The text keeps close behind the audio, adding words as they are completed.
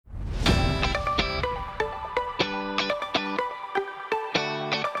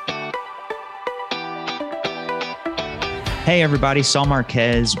Hey everybody, Saul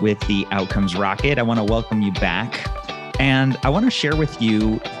Marquez with the Outcomes Rocket. I want to welcome you back. And I want to share with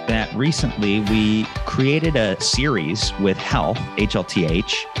you that recently we created a series with Health,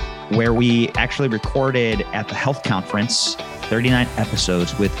 HLTH, where we actually recorded at the Health Conference 39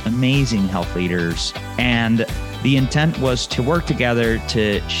 episodes with amazing health leaders. And the intent was to work together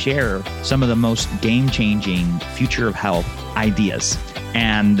to share some of the most game-changing future of health ideas.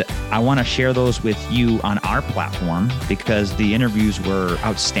 And I want to share those with you on our platform because the interviews were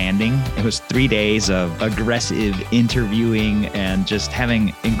outstanding. It was 3 days of aggressive interviewing and just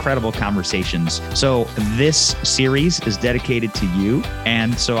having incredible conversations. So this series is dedicated to you.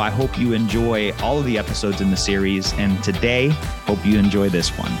 And so I hope you enjoy all of the episodes in the series. And today, hope you enjoy this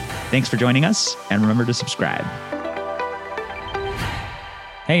one. Thanks for joining us. And remember to subscribe.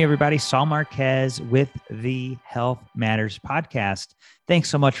 Hey, everybody, Saul Marquez with the Health Matters podcast. Thanks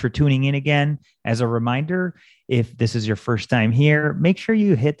so much for tuning in again. As a reminder, if this is your first time here, make sure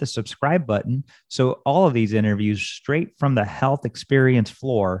you hit the subscribe button so all of these interviews straight from the health experience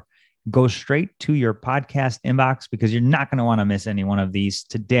floor go straight to your podcast inbox because you're not going to want to miss any one of these.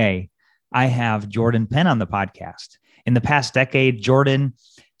 Today, I have Jordan Penn on the podcast. In the past decade, Jordan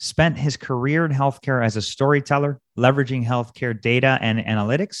spent his career in healthcare as a storyteller, leveraging healthcare data and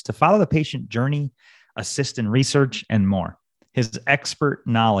analytics to follow the patient journey, assist in research, and more. His expert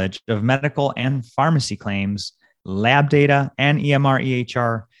knowledge of medical and pharmacy claims, lab data, and EMR,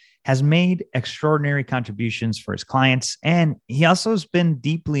 EHR has made extraordinary contributions for his clients. And he also has been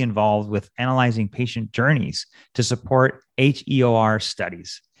deeply involved with analyzing patient journeys to support HEOR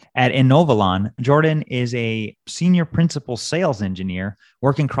studies. At Inovalon, Jordan is a senior principal sales engineer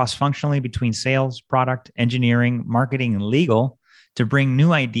working cross-functionally between sales, product, engineering, marketing, and legal to bring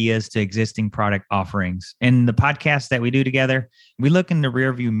new ideas to existing product offerings. In the podcast that we do together, we look in the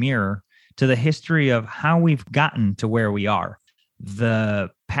rearview mirror to the history of how we've gotten to where we are, the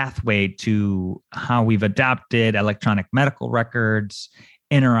pathway to how we've adopted electronic medical records,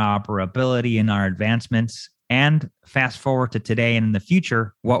 interoperability in our advancements, and fast forward to today and in the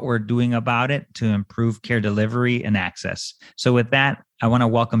future, what we're doing about it to improve care delivery and access. So with that, I want to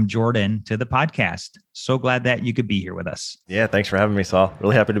welcome Jordan to the podcast. So glad that you could be here with us. Yeah, thanks for having me, Saul.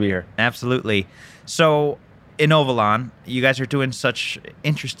 Really happy to be here. Absolutely. So Inovalon, you guys are doing such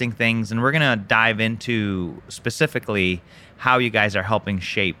interesting things, and we're going to dive into specifically how you guys are helping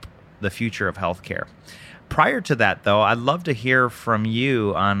shape the future of healthcare. Prior to that, though, I'd love to hear from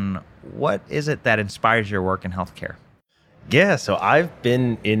you on what is it that inspires your work in healthcare? Yeah, so I've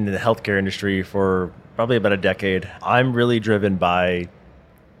been in the healthcare industry for probably about a decade. I'm really driven by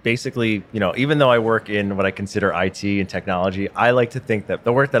basically, even though I work in what I consider IT and technology, I like to think that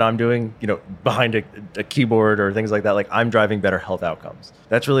the work that I'm doing, behind a keyboard or things like that, like I'm driving better health outcomes.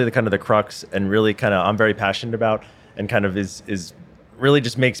 That's really the kind of the crux and really kind of I'm very passionate about and kind of is really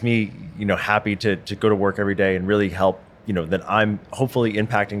just makes me, happy to go to work every day and really help, that I'm hopefully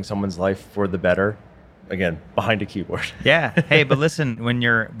impacting someone's life for the better. Again, behind a keyboard. Yeah. Hey, but listen, when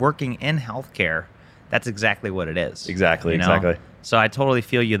you're working in healthcare, that's exactly what it is. Exactly. Exactly. So I totally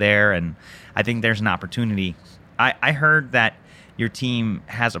feel you there. And I think there's an opportunity. I heard that your team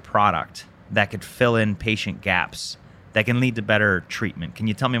has a product that could fill in patient gaps that can lead to better treatment. Can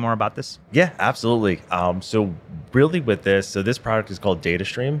you tell me more about this? Yeah, absolutely. So really with this product is called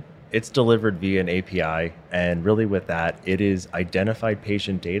DataStream. It's delivered via an API. And really with that, it is identified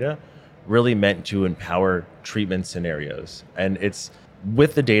patient data really meant to empower treatment scenarios. And it's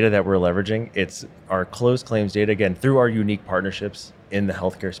with the data that we're leveraging, it's our closed claims data, again, through our unique partnerships in the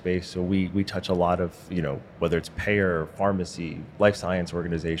healthcare space. So we touch a lot of, whether it's payer, pharmacy, life science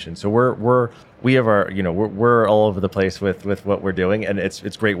organizations. So we have our, we're all over the place with what we're doing, and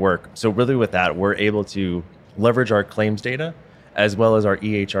it's great work. So really with that, we're able to leverage our claims data as well as our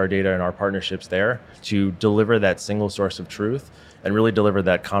EHR data and our partnerships there to deliver that single source of truth and really deliver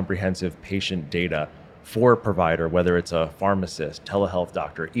that comprehensive patient data for a provider, whether it's a pharmacist, telehealth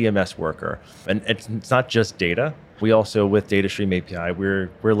doctor, EMS worker. And it's not just data. We also, with DataStream API, we're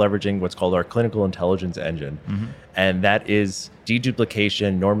leveraging what's called our clinical intelligence engine. Mm-hmm. And that is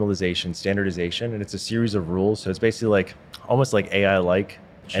deduplication, normalization, standardization. And it's a series of rules. So it's basically almost like AI-like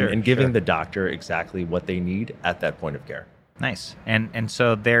and giving the doctor exactly what they need at that point of care. Nice. And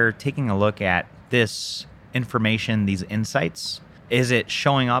so they're taking a look at this information, these insights. Is it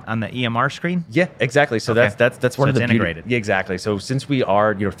showing up on the EMR screen? Yeah, exactly. So okay. that's one of the integrated. Yeah, exactly. So since we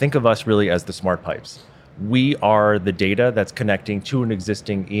are, think of us really as the smart pipes. We are the data that's connecting to an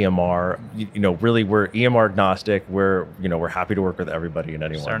existing EMR. Really we're EMR agnostic. We're happy to work with everybody and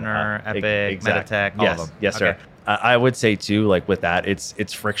anyone. Cerner, Epic, Meditech, all of them. Yes, okay. Sir. I would say too, with that,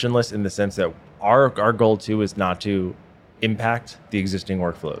 it's frictionless in the sense that our goal too is not to impact the existing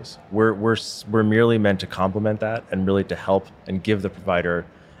workflows. We're merely meant to complement that and really to help and give the provider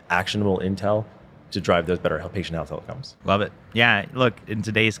actionable intel to drive those better patient health outcomes. Love it. Yeah, look, in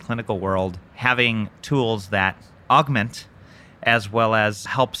today's clinical world, having tools that augment as well as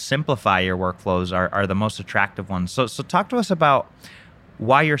help simplify your workflows are the most attractive ones. So talk to us about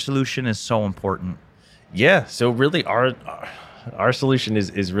why your solution is so important. Yeah, so really our solution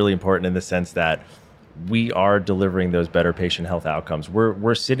is really important in the sense that we are delivering those better patient health outcomes.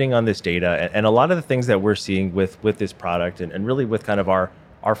 We're sitting on this data, and a lot of the things that we're seeing with this product and really with kind of our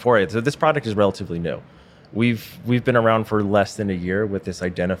foray. So this product is relatively new. We've been around for less than a year with this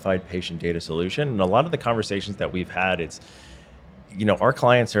identified patient data solution, and a lot of the conversations that we've had, it's, our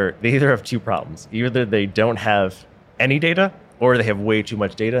clients they either have two problems. Either they don't have any data, or they have way too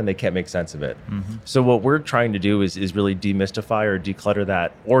much data and they can't make sense of it. Mm-hmm. So what we're trying to do is really demystify or declutter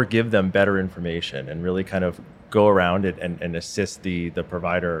that, or give them better information and really kind of go around it and assist the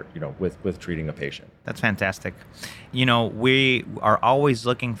provider, with treating a patient. That's fantastic. We are always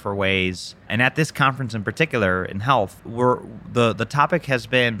looking for ways, and at this conference in particular in health, the topic has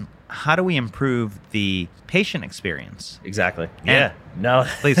been, how do we improve the patient experience? Exactly. Yeah. No,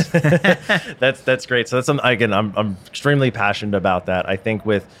 please. That's great. So that's something, again, I'm extremely passionate about that. I think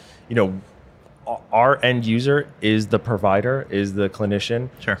with, our end user is the provider, is the clinician.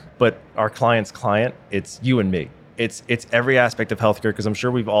 Sure. But our client's client, it's you and me. It's every aspect of healthcare, because I'm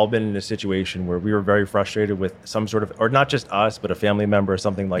sure we've all been in a situation where we were very frustrated with some sort of, or not just us, but a family member or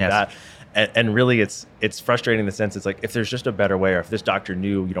something like that. And really it's frustrating in the sense, it's like, if there's just a better way, or if this doctor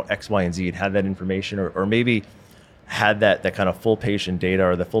knew, X, Y, and Z, and had that information, or maybe had that kind of full patient data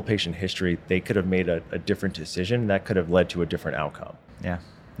or the full patient history, they could have made a different decision that could have led to a different outcome.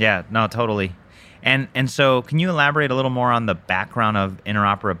 Yeah, no, totally. And so can you elaborate a little more on the background of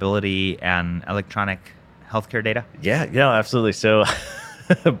interoperability and electronic healthcare data? Yeah, absolutely. So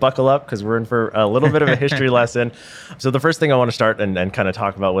buckle up, because we're in for a little bit of a history lesson. So the first thing I want to start and kind of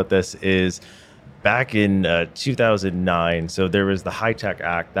talk about with this is back in 2009. So there was the HITECH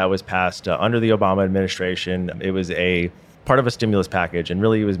Act that was passed under the Obama administration. It was a part of a stimulus package, and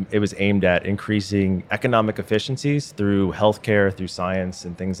really it was aimed at increasing economic efficiencies through healthcare, through science,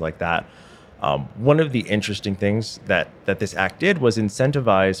 and things like that. One of the interesting things that this act did was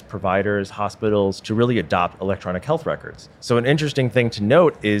incentivize providers, hospitals to really adopt electronic health records. So an interesting thing to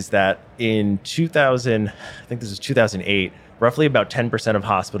note is that in 2000, I think this was 2008, roughly about 10% of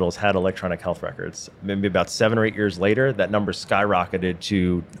hospitals had electronic health records. Maybe about 7 or 8 years later, that number skyrocketed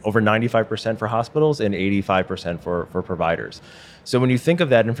to over 95% for hospitals and 85% for providers. So when you think of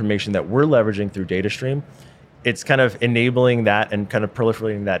that information that we're leveraging through DataStream, it's kind of enabling that and kind of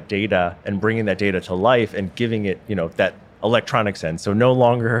proliferating that data and bringing that data to life and giving it, that electronic sense. So no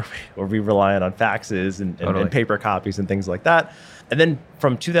longer are we relying on faxes and paper copies and things like that. And then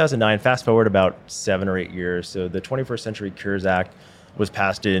from 2009, fast forward about 7 or 8 years. So the 21st Century Cures Act was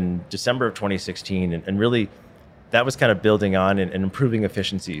passed in December of 2016. And really, that was kind of building on and improving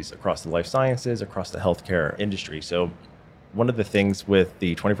efficiencies across the life sciences, across the healthcare industry. So one of the things with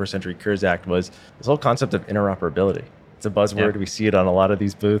the 21st Century Cures Act was this whole concept of interoperability. It's a buzzword. Yeah. We see it on a lot of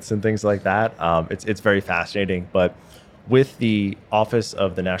these booths and things like that. It's very fascinating. But with the Office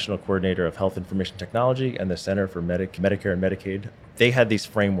of the National Coordinator of Health Information Technology and the Center for Medicare and Medicaid, they had these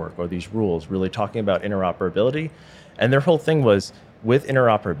framework or these rules really talking about interoperability. And their whole thing was, with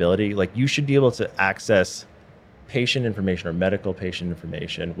interoperability, like, you should be able to access patient information or medical patient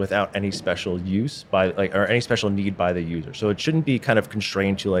information without any special use or any special need by the user. So it shouldn't be kind of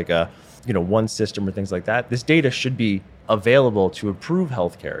constrained to like a, one system or things like that. This data should be available to improve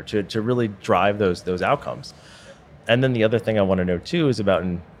healthcare, to really drive those outcomes. And then the other thing I want to know too is about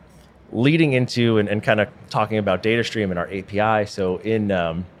leading into and kind of talking about DataStream and our API. So in,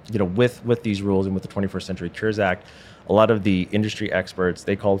 with these rules and with the 21st Century Cures Act, a lot of the industry experts,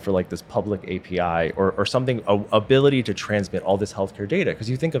 they called for like this public API or something, ability to transmit all this healthcare data. Because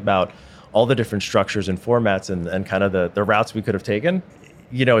you think about all the different structures and formats and kind of the routes we could have taken,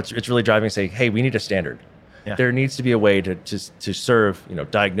 it's really driving to say, hey, we need a standard. Yeah. There needs to be a way to serve,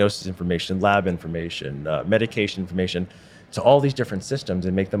 diagnosis information, lab information, medication information to all these different systems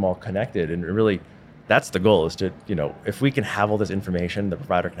and make them all connected. And really, that's the goal, is to, if we can have all this information, the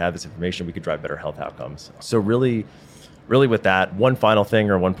provider can have this information, we could drive better health outcomes. So really with that, one final thing,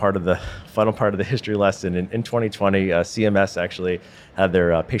 or one part of the final part of the history lesson, in 2020, CMS actually had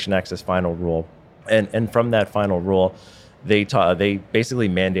their patient access final rule. And from that final rule, they basically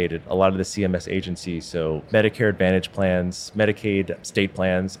mandated a lot of the CMS agencies, so Medicare Advantage plans, Medicaid state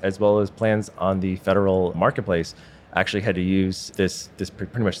plans, as well as plans on the federal marketplace, actually had to use this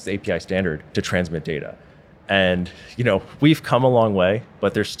pretty much this API standard to transmit data. And, we've come a long way,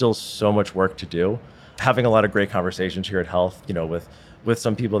 but there's still so much work to do. Having a lot of great conversations here at Health, with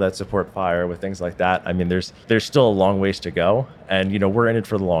some people that support FHIR, with things like that. I mean, there's still a long ways to go. And, we're in it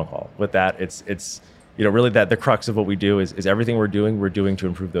for the long haul. With that, it's really that the crux of what we do is everything we're doing to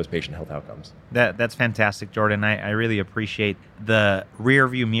improve those patient health outcomes. That's fantastic, Jordan. I really appreciate the rear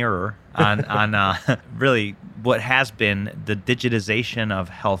view mirror on really what has been the digitization of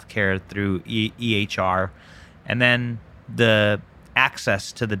healthcare through EHR, and then the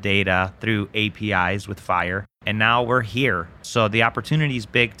access to the data through APIs with FHIR. And now we're here. So the opportunity is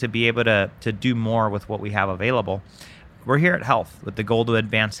big to be able to do more with what we have available. We're here at Health with the goal to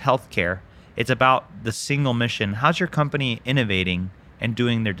advance healthcare. It's about the single mission. How's your company innovating and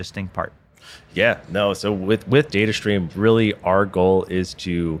doing their distinct part? Yeah, no. So with DataStream, really our goal is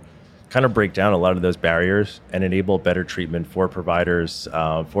to kind of break down a lot of those barriers and enable better treatment for providers,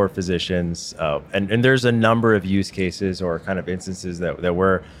 for physicians. And there's a number of use cases or kind of instances that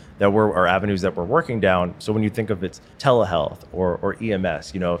we're or avenues that we're working down. So when you think of it's telehealth or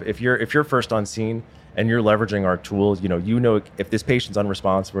EMS, if you're first on scene and you're leveraging our tools, if this patient's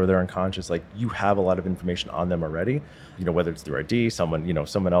unresponsive or they're unconscious, like you have a lot of information on them already, whether it's through ID,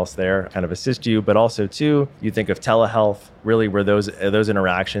 someone else there kind of assist you, but also too, you think of telehealth, really where those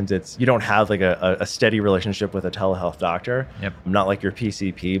interactions, you don't have like a steady relationship with a telehealth doctor. Yep. Not like your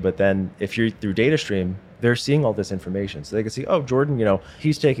PCP, but then if you're through DataStream, they're seeing all this information. So they can see, oh, Jordan,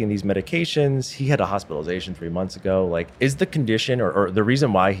 he's taking these medications. He had a hospitalization 3 months ago. Like, is the condition or the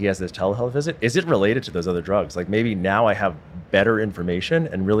reason why he has this telehealth visit, is it related to those other drugs? Like maybe now I have better information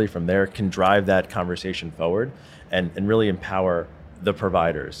and really from there can drive that conversation forward and really empower the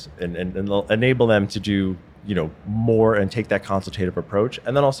providers and enable them to do more and take that consultative approach.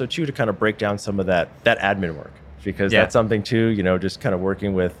 And then also too, to kind of break down some of that admin work. Because that's something too, just kind of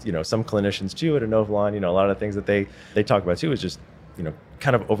working with, some clinicians too at Inovalon, a lot of things that they talk about too is just,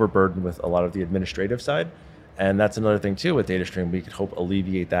 kind of overburdened with a lot of the administrative side. And that's another thing too with DataStream, we could hope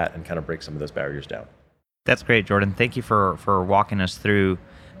alleviate that and kind of break some of those barriers down. That's great, Jordan. Thank you for walking us through.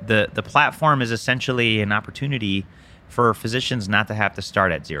 The platform is essentially an opportunity for physicians not to have to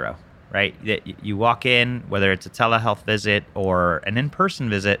start at zero, right? That you walk in, whether it's a telehealth visit or an in-person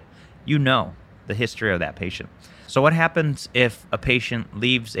visit, the history of that patient. So what happens if a patient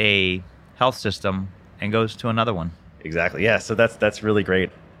leaves a health system and goes to another one? Exactly. Yeah. So that's really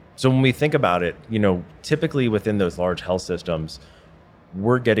great. So when we think about it, typically within those large health systems,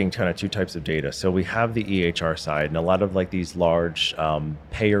 we're getting kind of two types of data. So we have the EHR side and a lot of like these large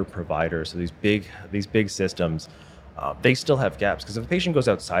payer providers. So these big systems, they still have gaps because if a patient goes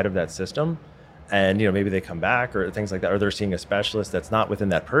outside of that system and, maybe they come back or things like that, or they're seeing a specialist that's not within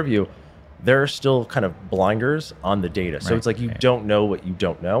that purview, there are still kind of blinders on the data. So it's like you don't know what you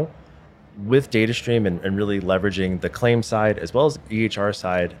don't know. With DataStream and really leveraging the claim side as well as the EHR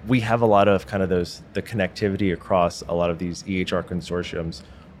side, we have a lot of kind of the connectivity across a lot of these EHR consortiums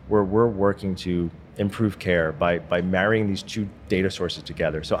where we're working to improve care by marrying these two data sources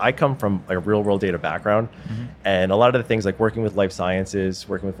together. So I come from a real world data background, and a lot of the things like working with life sciences,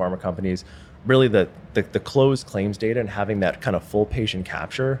 working with pharma companies, really the closed claims data and having that kind of full patient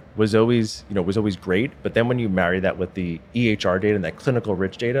capture was always great. But then when you marry that with the EHR data and that clinical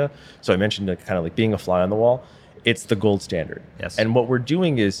rich data, so I mentioned kind of like being a fly on the wall, it's the gold standard. Yes. And what we're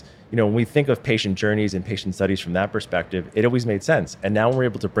doing is, when we think of patient journeys and patient studies from that perspective, it always made sense. And now we're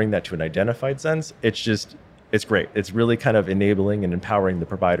able to bring that to an identified sense. It's great. It's really kind of enabling and empowering the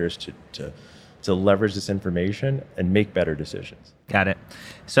providers to leverage this information and make better decisions. Got it.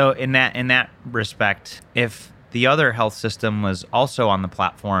 So in that respect, if the other health system was also on the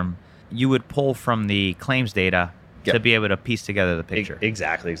platform, you would pull from the claims data to be able to piece together the picture.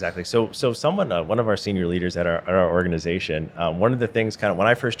 Exactly. So someone, one of our senior leaders at our organization, one of the things kind of when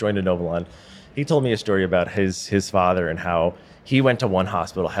I first joined Inovalon, he told me a story about his father and how he went to one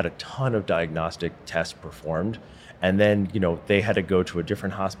hospital, had a ton of diagnostic tests performed, and then, they had to go to a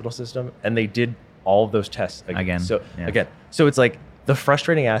different hospital system and they did all of those tests again. So it's like the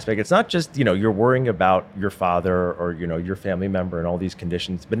frustrating aspect, it's not just, you're worrying about your father or, your family member and all these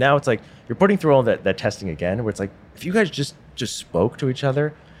conditions, but now it's like you're putting through all that testing again, where it's like, if you guys just spoke to each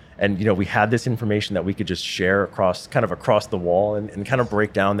other and, we had this information that we could just share across the wall and kind of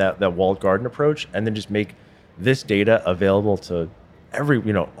break down that walled garden approach and then just make this data available to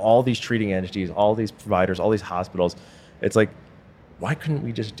all these treating entities, all these providers, all these hospitals. It's like, why couldn't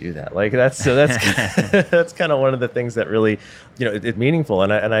we just do that? Like that's that's kind of one of the things that really, it's meaningful.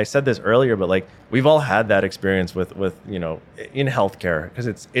 And I said this earlier, but like we've all had that experience with in healthcare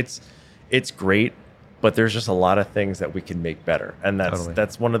because it's great, but there's just a lot of things that we can make better. And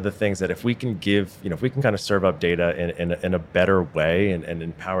that's one of the things that if we can give, if we can kind of serve up data in a better way and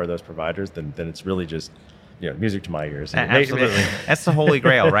empower those providers, then it's really just, music to my ears. Absolutely. That's the holy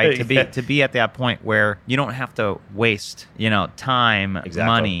grail, right? To be at that point where you don't have to waste, time,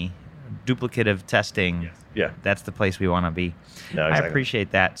 money, duplicative testing. Yes. Yeah. That's the place we want to be. No, exactly. I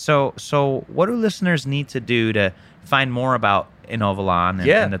appreciate that. So what do listeners need to do to find more about Inovalon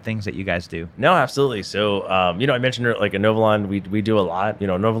and the things that you guys do? No, absolutely. So, I mentioned like Inovalon, we do a lot.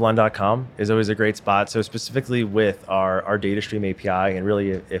 Inovalon.com is always a great spot. So specifically with our data stream API, and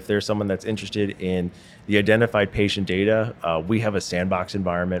really if there's someone that's interested in the identified patient data, we have a sandbox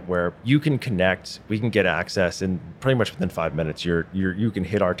environment where you can connect, we can get access, and pretty much within 5 minutes, you can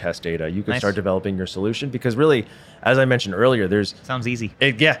hit our test data. You can start developing your solution, because really, as I mentioned earlier, sounds easy.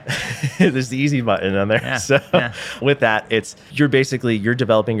 There's the easy button on there. With that, you're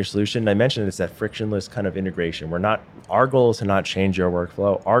developing your solution. And I mentioned it's that frictionless kind of integration. Our goal is to not change your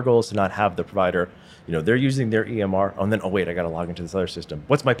workflow. Our goal is to not have the provider, they're using their EMR, and then, oh wait, I got to log into this other system.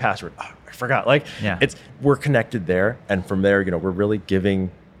 What's my password? Oh, I forgot. We're connected there. And from there, we're really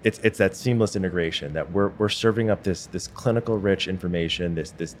giving, it's that seamless integration that we're serving up this clinical rich information,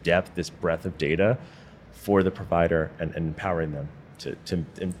 this depth, this breadth of data for the provider, and empowering them to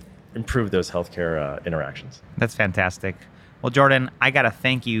improve those healthcare interactions. That's fantastic. Well, Jordan, I got to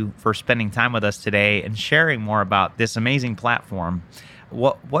thank you for spending time with us today and sharing more about this amazing platform.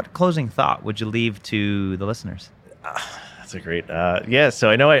 What closing thought would you leave to the listeners? That's a great, So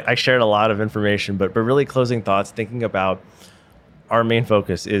I know I shared a lot of information, but really closing thoughts, thinking about our main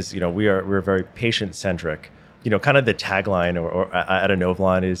focus is, we're very patient centric. Kind of the tagline or at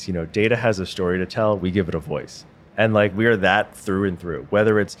Inovalon is, data has a story to tell. We give it a voice. And we are that through and through,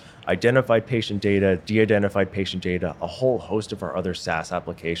 whether it's identified patient data, de-identified patient data, a whole host of our other SaaS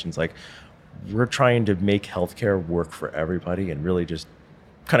applications. We're trying to make healthcare work for everybody and really just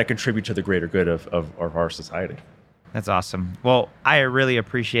kind of contribute to the greater good of our society. That's awesome. Well, I really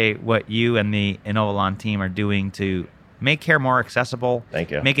appreciate what you and the Inovalon team are doing to make care more accessible.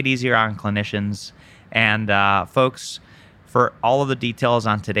 Thank you. Make it easier on clinicians. And folks, for all of the details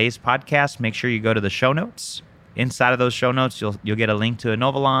on today's podcast, make sure you go to the show notes. Inside of those show notes, you'll get a link to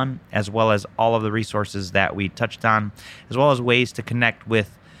Inovalon, as well as all of the resources that we touched on, as well as ways to connect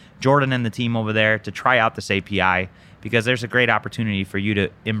with Jordan and the team over there to try out this API, because there's a great opportunity for you to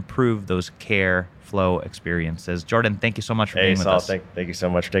improve those care flow experiences. Jordan, thank you so much for being with us. Thank you so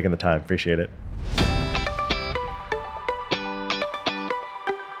much for taking the time. Appreciate it.